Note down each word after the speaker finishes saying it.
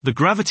The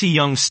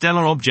Gravity-Young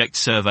Stellar Object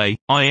Survey,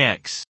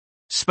 IX.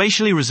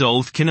 Spatially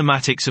resolved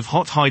kinematics of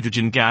hot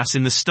hydrogen gas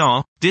in the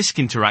star-disk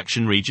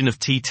interaction region of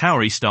T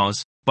Tauri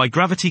stars, by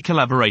gravity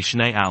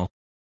collaboration et al.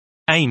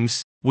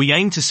 Aims. We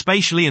aim to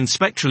spatially and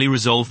spectrally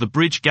resolve the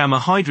bridge gamma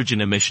hydrogen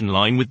emission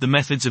line with the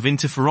methods of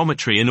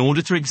interferometry in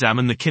order to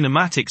examine the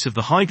kinematics of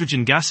the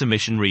hydrogen gas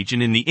emission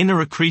region in the inner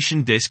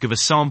accretion disk of a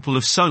sample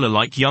of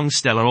solar-like young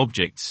stellar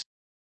objects.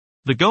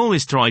 The goal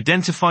is to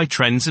identify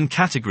trends and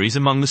categories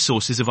among the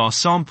sources of our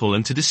sample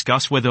and to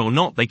discuss whether or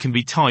not they can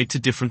be tied to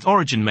different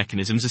origin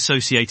mechanisms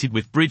associated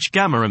with bridge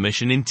gamma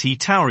emission in T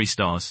Tauri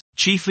stars,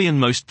 chiefly and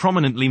most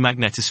prominently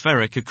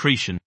magnetospheric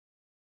accretion.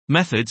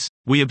 Methods.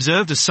 We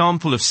observed a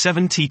sample of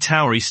 7 T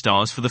Tauri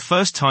stars for the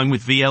first time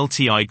with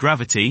VLTI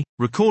gravity,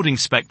 recording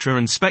spectra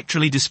and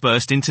spectrally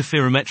dispersed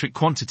interferometric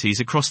quantities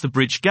across the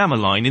bridge gamma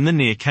line in the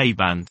near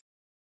K-band.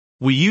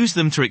 We use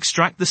them to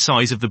extract the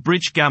size of the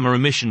bridge gamma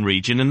emission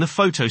region and the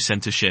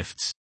photocenter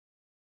shifts.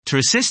 To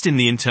assist in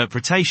the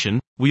interpretation,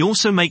 we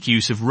also make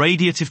use of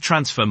radiative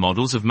transfer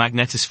models of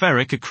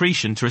magnetospheric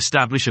accretion to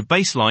establish a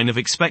baseline of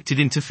expected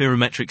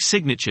interferometric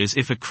signatures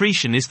if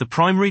accretion is the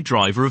primary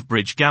driver of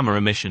bridge gamma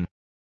emission.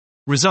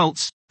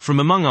 Results. From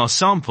among our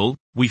sample,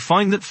 we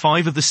find that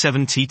 5 of the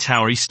 7 T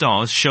Tauri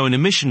stars show an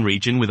emission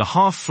region with a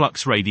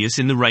half-flux radius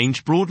in the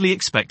range broadly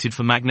expected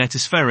for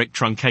magnetospheric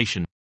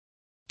truncation.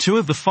 2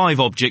 of the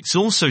 5 objects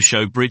also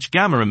show bridge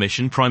gamma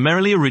emission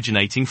primarily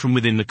originating from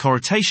within the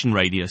corrotation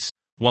radius,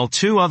 while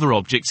 2 other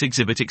objects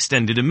exhibit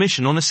extended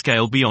emission on a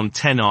scale beyond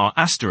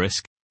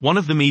 10R*, one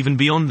of them even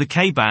beyond the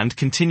K-band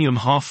continuum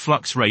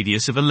half-flux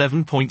radius of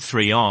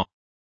 11.3R.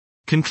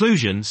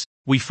 Conclusions.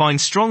 We find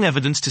strong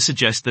evidence to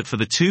suggest that for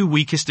the 2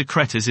 weakest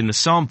accretors in the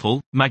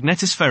sample,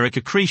 magnetospheric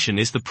accretion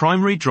is the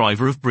primary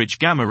driver of bridge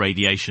gamma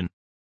radiation.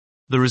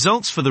 The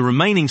results for the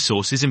remaining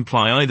sources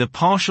imply either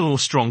partial or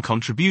strong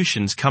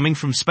contributions coming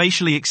from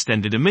spatially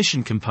extended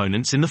emission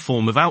components in the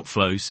form of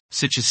outflows,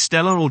 such as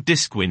stellar or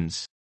disk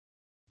winds.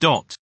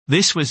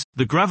 This was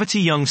the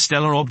Gravity-Young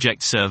Stellar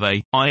Object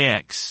Survey,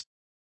 IX.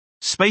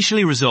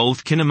 Spatially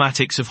resolved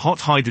kinematics of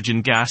hot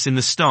hydrogen gas in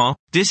the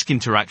star-disk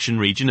interaction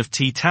region of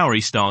T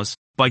Tauri stars,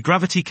 by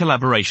gravity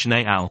collaboration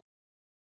et al.